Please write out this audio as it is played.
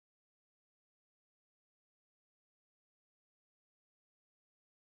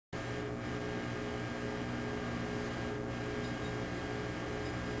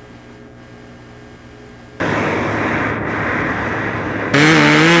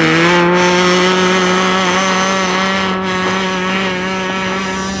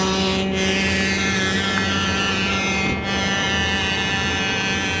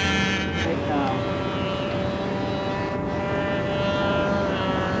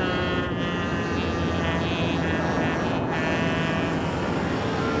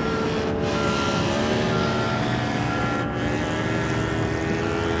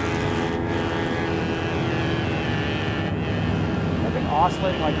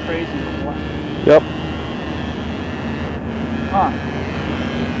like crazy. Yep. Huh.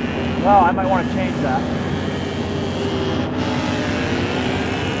 Well, I might want to change that.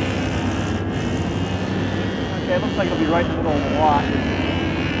 Okay, it looks like it'll be right in the middle of the lot.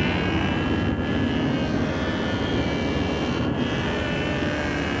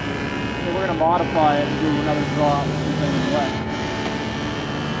 So we're going to modify it and do another drop and see if anything left.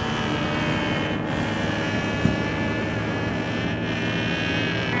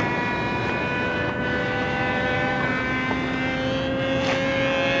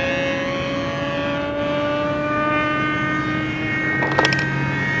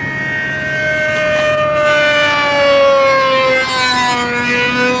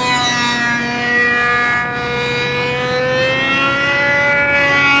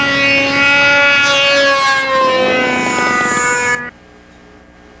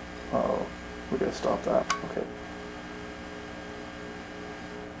 Oh, we gotta stop that. Okay.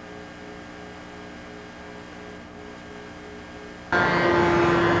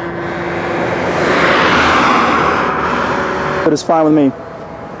 But it's fine with me.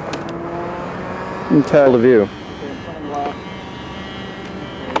 Okay, the view.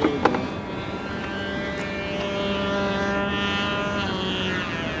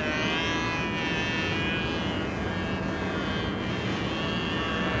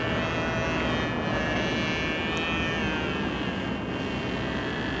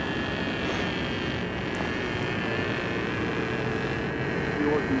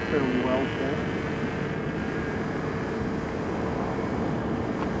 Working fairly well there.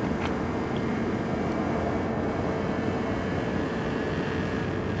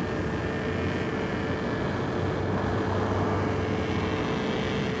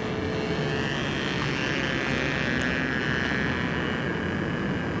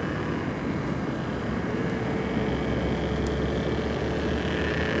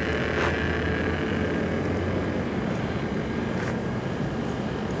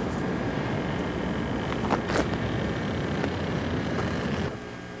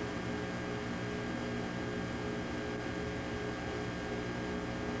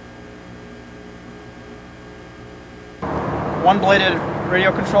 One-bladed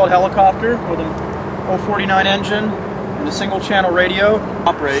radio-controlled helicopter with an 049 engine and a single-channel radio.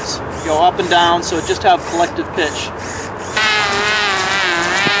 Operates. You go up and down, so it just have collective pitch.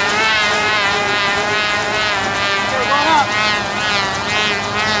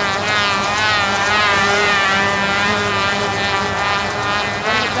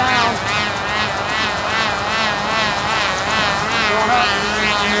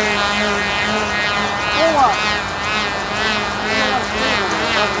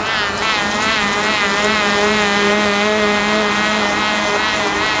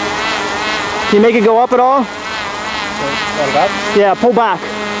 Can you make it go up at all? Yeah, pull back.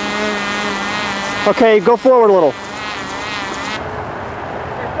 Okay, go forward a little.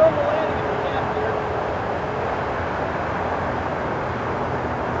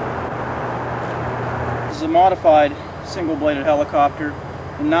 This is a modified single-bladed helicopter,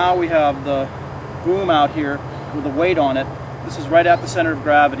 and now we have the boom out here with a weight on it. This is right at the center of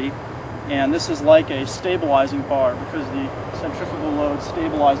gravity, and this is like a stabilizing bar because the centrifugal load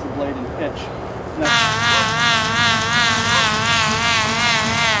stabilizes the blade in pitch.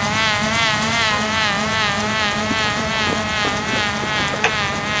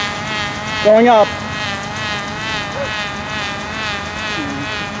 Going up.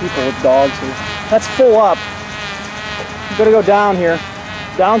 People with dogs here. That's full up. I'm gonna go down here.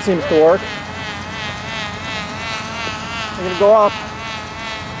 Down seems to work. I'm gonna go up.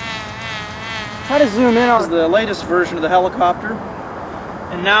 Try to zoom in on. This is the latest version of the helicopter,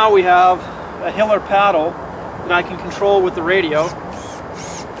 and now we have a Hiller paddle that I can control with the radio.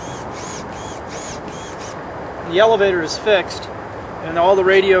 The elevator is fixed, and all the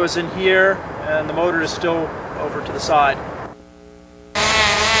radio is in here, and the motor is still over to the side.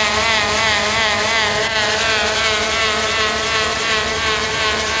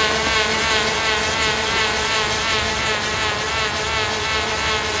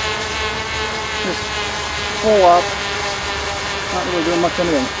 Just pull up. Not really doing much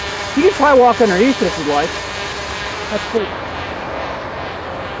anything. You can try walk underneath it if you'd like. That's pretty.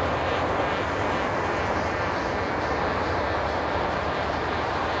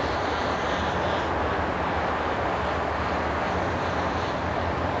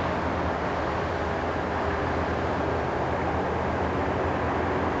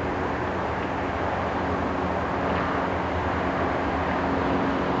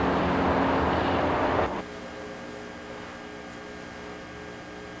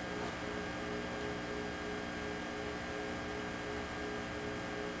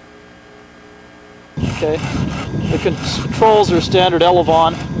 Okay. The controls are standard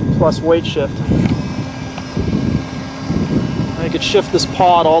elevon plus weight shift. I could shift this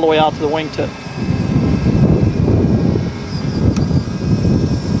pod all the way out to the wingtip.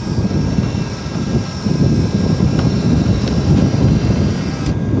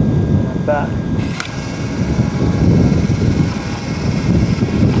 And back.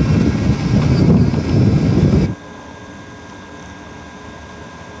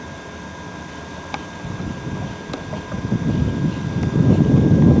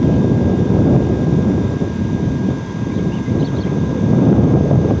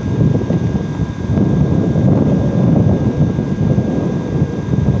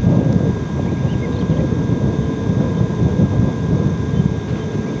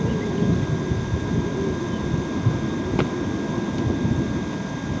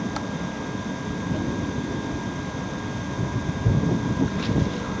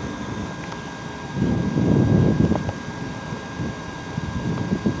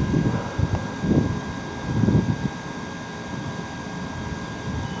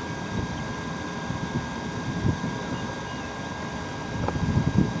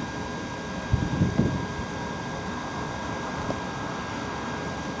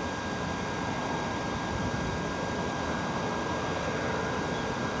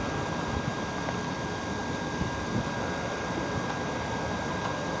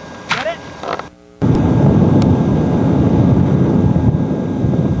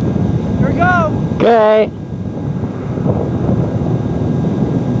 Okay.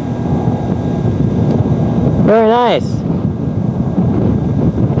 Very nice.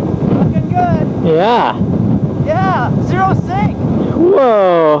 Looking good. Yeah. Yeah, zero sink.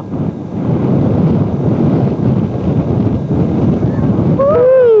 Whoa.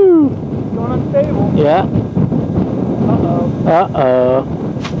 Woo. Going unstable. Yeah. Uh-oh. Uh-oh.